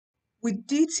With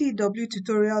DTW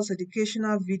tutorials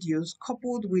educational videos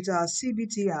coupled with our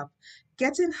CBT app,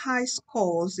 getting high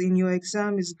scores in your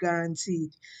exam is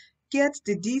guaranteed. Get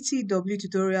the DTW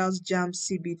Tutorials JAMB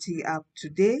CBT app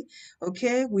today,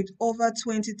 okay, with over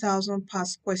 20,000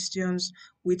 past questions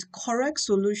with correct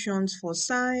solutions for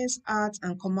science, art,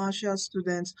 and commercial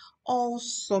students, all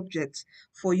subjects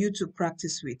for you to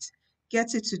practice with.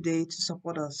 Get it today to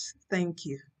support us. Thank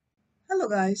you. Hello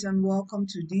guys and welcome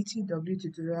to DTW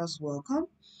Tutorials. Welcome.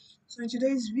 So in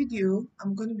today's video,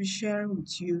 I'm going to be sharing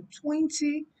with you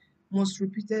 20 most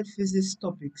repeated physics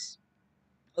topics.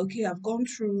 Okay, I've gone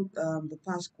through the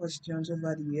past questions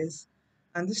over the years,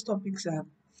 and these topics are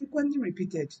frequently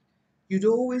repeated. You'd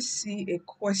always see a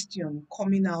question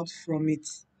coming out from it.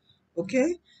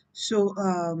 Okay, so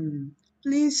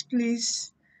please,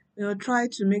 try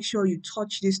to make sure you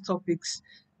touch these topics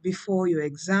before your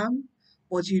exam.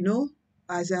 But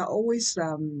as I always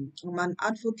I'm an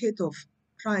advocate of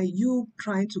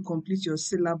trying to complete your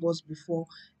syllabus before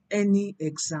any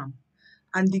exam.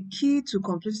 And the key to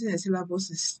completing a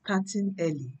syllabus is starting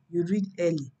early. You read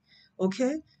early,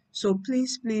 okay? So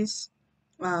please,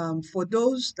 for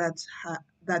those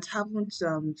that haven't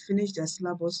finished their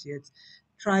syllabus yet,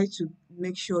 try to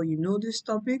make sure you know these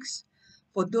topics.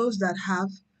 For those that have,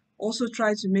 also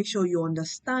try to make sure you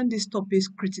understand these topics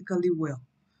critically well,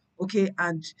 okay?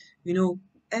 And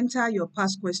enter your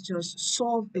past questions,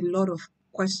 solve a lot of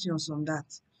questions on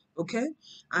that, okay?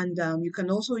 And you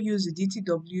can also use the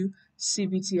DTW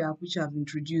CBT app, which I've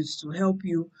introduced to help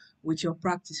you with your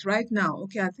practice right now.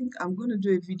 Okay, I think I'm going to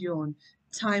do a video on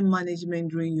time management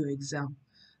during your exam,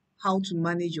 how to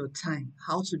manage your time,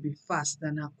 how to be fast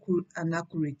and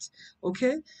accurate.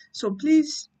 Okay, so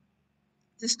please,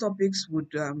 these topics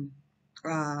would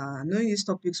knowing these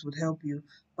topics would help you,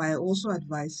 but I also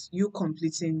advise you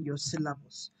completing your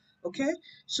syllabus. Okay,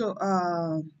 so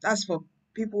that's for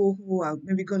people who are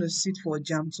maybe going to sit for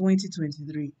JAMB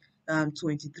 2023.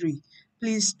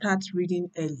 Please start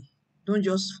reading early. Don't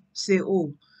just say,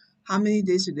 oh, how many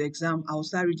days to the exam, I'll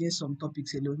start reading some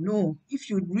topics alone. No, if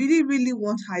you really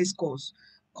want high scores,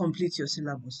 complete your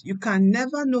syllabus. You can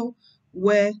never know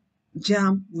where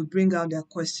JAMB will bring out their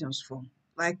questions from.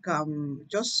 Like,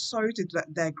 just sorry to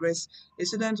digress, a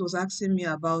student was asking me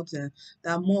about the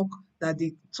mock, that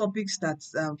the topics that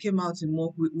came out in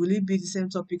mock, will it be the same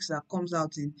topics that comes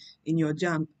out in your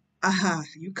JAMB? Aha,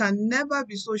 you can never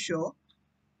be so sure.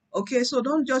 Okay, so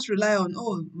don't just rely on,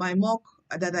 oh, my mock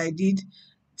that I did,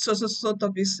 so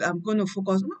topics I'm going to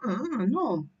focus.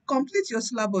 No, complete your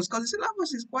syllabus, because the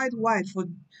syllabus is quite wide. For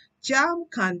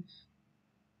JAMB can,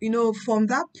 from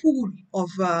that pool of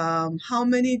how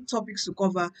many topics to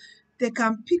cover, they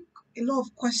can pick a lot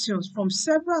of questions from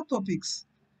several topics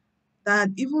that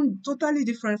are even totally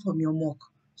different from your mock.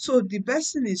 So the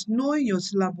best thing is knowing your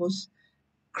syllabus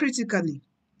critically.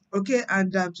 Okay,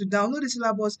 and to download the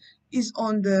syllabus is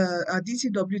on the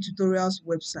DTW Tutorials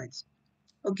website.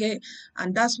 Okay,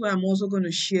 and that's where I'm also going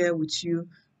to share with you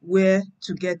where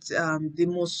to get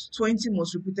the 20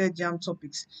 most repeated JAMB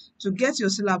topics. To get your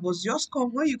syllabus, just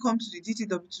come when you come to the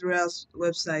DTW Tutorials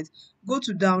website, go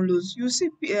to downloads, you see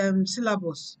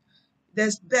syllabus.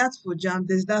 There's that for JAMB,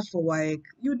 there's that for WAEC.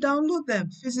 You download them,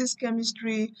 physics,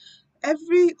 chemistry,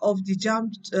 every of the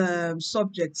JAMB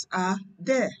subjects are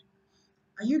there.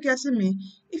 Are you getting me?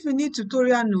 If you need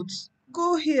tutorial notes,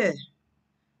 go here.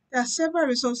 There are several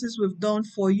resources we've done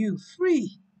for you,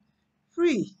 free,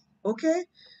 okay?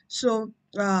 So,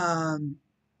 the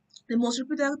most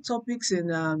repeated topics in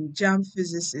JAMB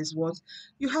physics is what?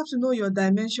 You have to know your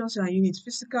dimensions and units,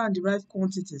 physical and derived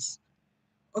quantities.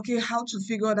 Okay, how to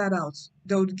figure that out?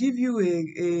 They would give you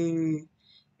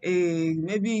a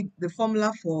maybe the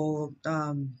formula for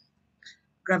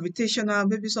gravitational,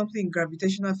 maybe something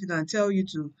gravitational field, and tell you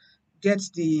to get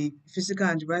the physical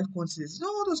and derived quantities.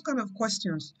 All those kind of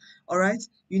questions. All right,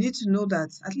 you need to know that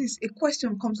at least a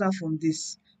question comes out from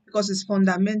this because it's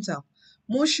fundamental.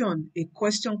 Motion, a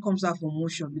question comes out from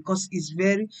motion because it's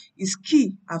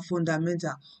key and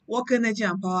fundamental. Work, energy,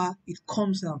 and power, it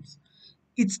comes out.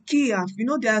 It's key. And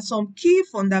there are some key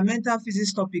fundamental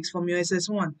physics topics from your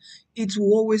SS1. It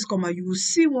will always come out. You will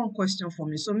see one question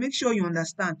from it. So make sure you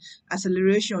understand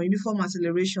acceleration, uniform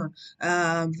acceleration,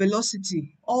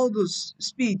 velocity, all those,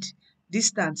 speed,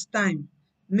 distance, time.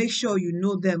 Make sure you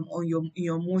know them on in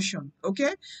your motion.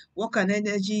 Okay? Work and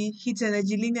energy, heat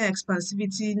energy, linear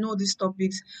expansivity, know these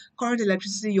topics. Current,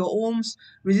 electricity, your ohms,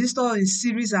 resistor in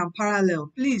series and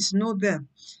parallel. Please know them.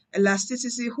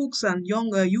 Elasticity, Hooke's and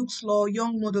Young's law,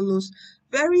 Young modulus,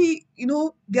 very,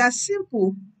 they are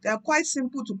simple. They are quite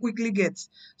simple to quickly get.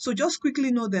 So just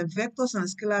quickly know them. Vectors and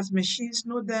scalars, machines,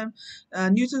 know them.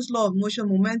 Newton's law of motion,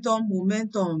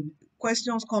 momentum.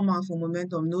 Questions come out for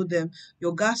momentum, know them.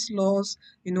 Your gas laws,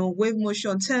 wave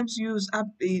motion, terms used up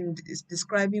in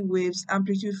describing waves,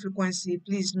 amplitude, frequency.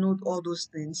 Please note all those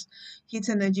things. Heat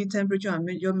energy, temperature and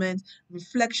measurement,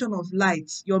 reflection of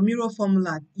light, your mirror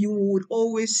formula. You would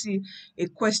always see a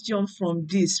question from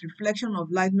this reflection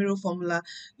of light, mirror formula,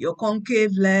 your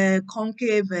concave,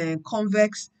 concave and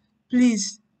convex.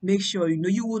 Please make sure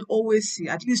you would always see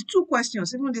at least two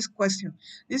questions. Even this question,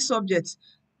 this subject,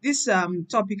 this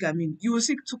topic, you will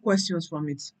see two questions from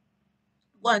it.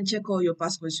 Go and check all your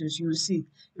past questions. You will see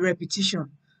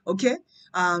repetition. Okay.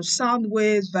 Sound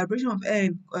waves, vibration of air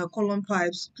in column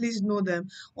pipes. Please know them.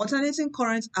 Alternating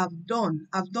currents. I've done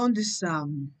this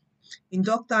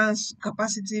inductance,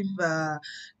 capacitive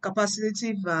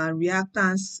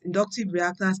reactance, inductive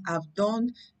reactance. I've done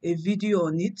a video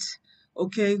on it.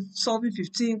 Okay, solving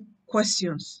 15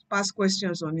 questions, past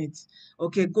questions on it.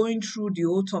 Okay, going through the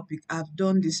whole topic. I've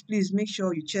done this. Please make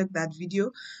sure you check that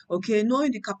video. Okay,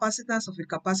 knowing the capacitance of a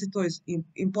capacitor is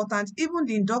important. Even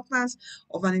the inductance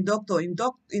of an inductor,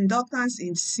 inductance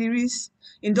in series,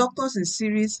 inductors in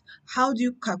series. How do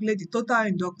you calculate the total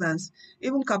inductance?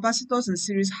 Even capacitors in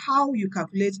series, how you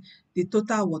calculate the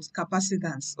total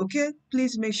capacitance. Okay,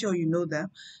 please make sure you know that.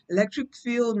 Electric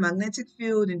field, magnetic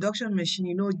field, induction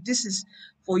machine, this is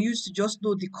for you to just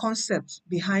know the concept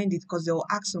behind it, because they will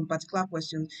ask some particular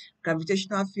questions.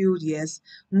 Gravitational field, yes.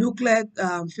 Nuclear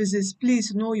physics,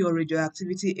 please know your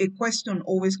radioactivity. A question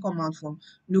always come out from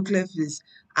nuclear physics.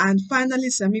 And finally,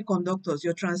 semiconductors,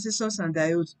 your transistors and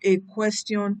diodes. A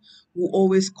question will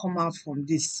always come out from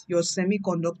this, your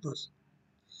semiconductors.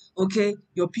 Okay,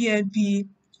 your PNP,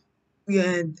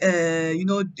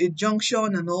 the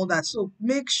junction and all that. So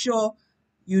make sure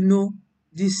you know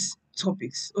these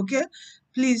topics. Okay,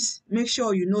 please make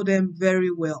sure you know them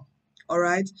very well. All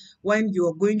right, when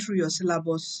you're going through your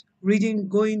syllabus,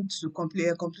 going to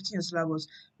completing your syllabus,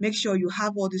 make sure you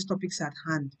have all these topics at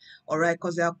hand. All right,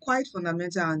 because they are quite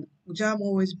fundamental, and JAMB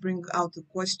always bring out a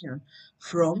question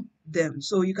from them.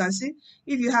 So you can see,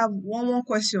 if you have one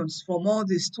questions from all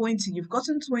these 20, you've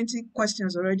gotten 20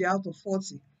 questions already out of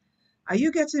 40. Are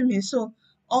you getting me? So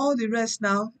all the rest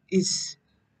now is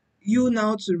you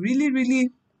now to really,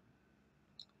 really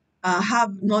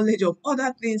have knowledge of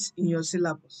other things in your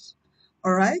syllabus.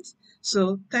 All right.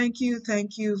 So thank you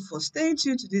for staying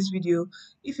tuned to this video.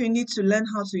 If you need to learn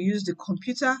how to use the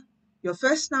computer, your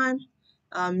first time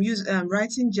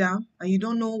writing JAMB, and you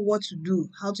don't know what to do,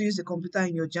 how to use the computer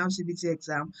in your JAMB CBT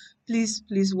exam, please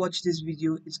watch this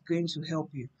video. It's going to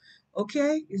help you.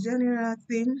 Okay. Is there any other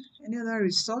thing, any other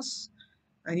resource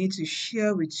I need to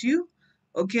share with you?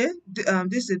 Okay.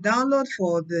 This is a download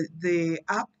for the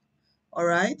app. All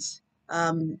right.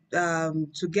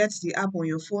 To get the app on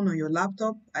your phone or your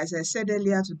laptop, as I said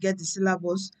earlier, to get the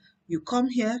syllabus, you come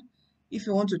here. If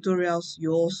you want tutorials,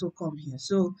 you also come here.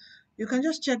 So you can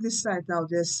just check this site out.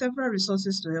 There's several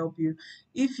resources to help you.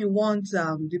 If you want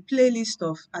the playlist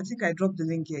of, I think I dropped the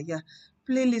link here. Yeah,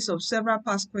 playlist of several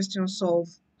past questions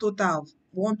solved, total of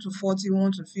 1 to 40,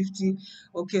 1 to 50.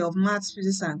 Okay, of maths,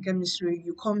 physics, and chemistry.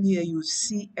 You come here, you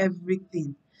see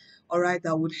everything. All right,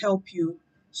 that would help you,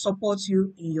 support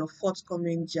you in your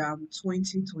forthcoming JAMB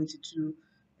 2022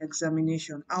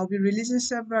 examination. I'll be releasing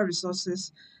several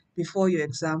resources before your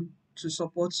exam to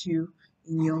support you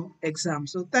in your exam.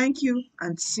 So thank you,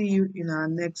 and see you in our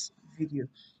next video.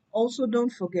 Also,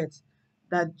 don't forget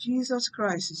that Jesus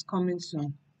Christ is coming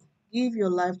soon. Give your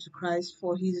life to Christ,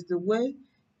 for He is the way,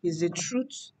 He is the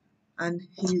truth, and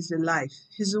He is the life.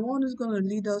 He's the one who's going to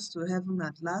lead us to heaven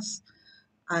at last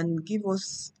and give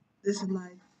us this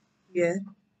life here,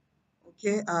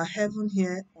 okay, our heaven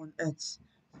here on earth.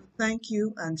 Thank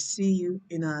you, and see you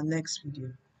in our next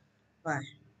video.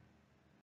 Bye.